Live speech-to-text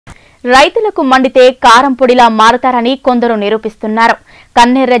రైతులకు మండితే కారం పొడిలా మారతారని కొందరు నిరూపిస్తున్నారు.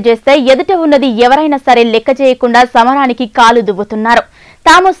 కన్నెర్ర చేస్తే ఎదుట ఉన్నది ఎవరైనా సరే లెక్క చేయకుండా సమరానికి కాలు దువ్వుతున్నారు.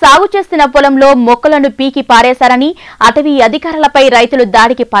 తాము సాగు చేస్తున్న పొలంలో మొక్కలను పీకి పారేశారని అటవీ అధికారులపై రైతులు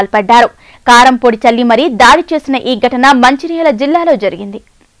దాడికి పాల్పడ్డారు. కారం పొడి చల్లి మరీ దాడి చేసిన ఈ ఘటన మంచిర్యాల జిల్లాలో జరిగింది.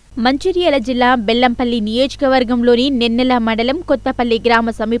 మంచిర్యాల జిల్లా బెల్లంపల్లి నియోజకవర్గంలోని నెన్నెల మండలం కొత్తపల్లి గ్రామ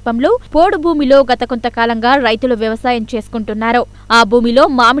సమీపంలో పోడు భూమిలో గత కొంతకాలంగా రైతులు వ్యవసాయం చేసుకుంటున్నారు. ఆ భూమిలో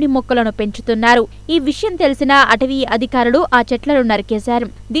మామిడి మొక్కలను పెంచుతున్నారు. ఈ విషయం తెలిసిన అటవీ అధికారులు ఆ చెట్లను నరికేశారు.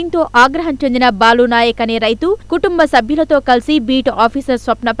 దీంతో ఆగ్రహం చెందిన బాలునాయక్ అనే రైతు కుటుంబ సభ్యులతో కలిసి బీట్ ఆఫీసర్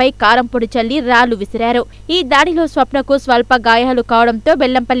స్వప్నపై కారం పొడి చల్లి రాళ్లు విసిరారు. ఈ దాడిలో స్వప్నకు స్వల్ప గాయాలు కావడంతో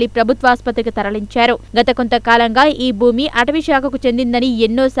బెల్లంపల్లి ప్రభుత్వాసుపత్రికి తరలించారు. గత కొంతకాలంగా ఈ భూమి అటవీ శాఖకు చెందిందని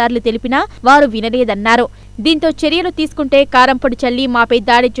ఎన్నోసార్లు తెలిపినా వారు వినలేదన్నారు. దీంతో చర్యలు తీసుకుంటే కారంపొడి చల్లి మాపై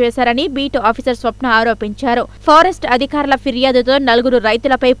దాడి చేశారని బీట్ ఆఫీసర్ స్వప్న ఆరోపించారు. ఫారెస్ట్ అధికారుల ఫిర్యాదుతో 4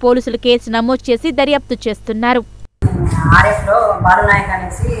 రైతులపై పోలీసులు కేసు నమోదు చేసి దర్యాప్తు చేస్తున్నారు. ఆర్ఎఫ్లో బాలునాయక్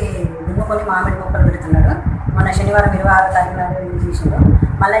అనేసి దున్నుకొని మామిడి మొక్కలు పెడుతున్నాడు. మొన్న శనివారం 26వ తారీఖున చేసిండు.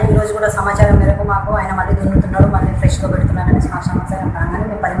 మళ్ళీ ఈ రోజు కూడా సమాచారం మేరకు మాకు ఆయన మళ్ళీ దున్నుతున్నాడు, మళ్ళీ ఫ్రెష్గా పెడుతున్నాడు అనేసి మాకు సమాచారం కాగానే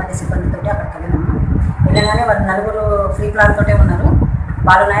మేము 10 మంది సిబ్బందితో అక్కడికి వెళ్ళగానే వాళ్ళు 4 ఫ్రీ ప్లాన్ తోటే ఉన్నారు.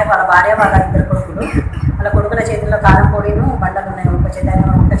 బాలునాయక్ వాళ్ళ భార్య, వాళ్ళ 2 కొడుకులు. వాళ్ళ కొడుకుల చేతిలో కారం పొడిను బండలు ఉన్నాయి. ఒక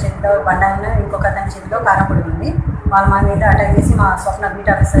చేతిలో బండ ఉన్నాయి, ఇంకొక అతని చేతిలో కారం పొడి ఉంది. వాళ్ళు మా మీద అటాక్ చేసి మా స్వప్న బీట్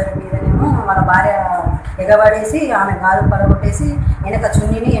ఆఫీసర్ మీదనేమో వాళ్ళ భార్య ఎగబడేసి ఆమె గాలు పడగొట్టేసి వెనక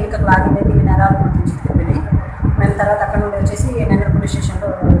చున్నీని వెనక లాగినది నరాలు గుర్తించుకుంటుంది. మేము తర్వాత అక్కడ నుండి వచ్చేసి నెల్లూరు పోలీస్ స్టేషన్లో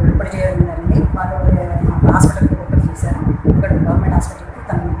రిపోర్ట్ చేయడం జరిగింది. వాళ్ళు హాస్పిటల్కి రిపోర్ట్ చేశారు. ఇక్కడ గవర్నమెంట్ హాస్పిటల్కి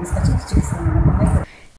తనని తీసుకొచ్చి చికిత్స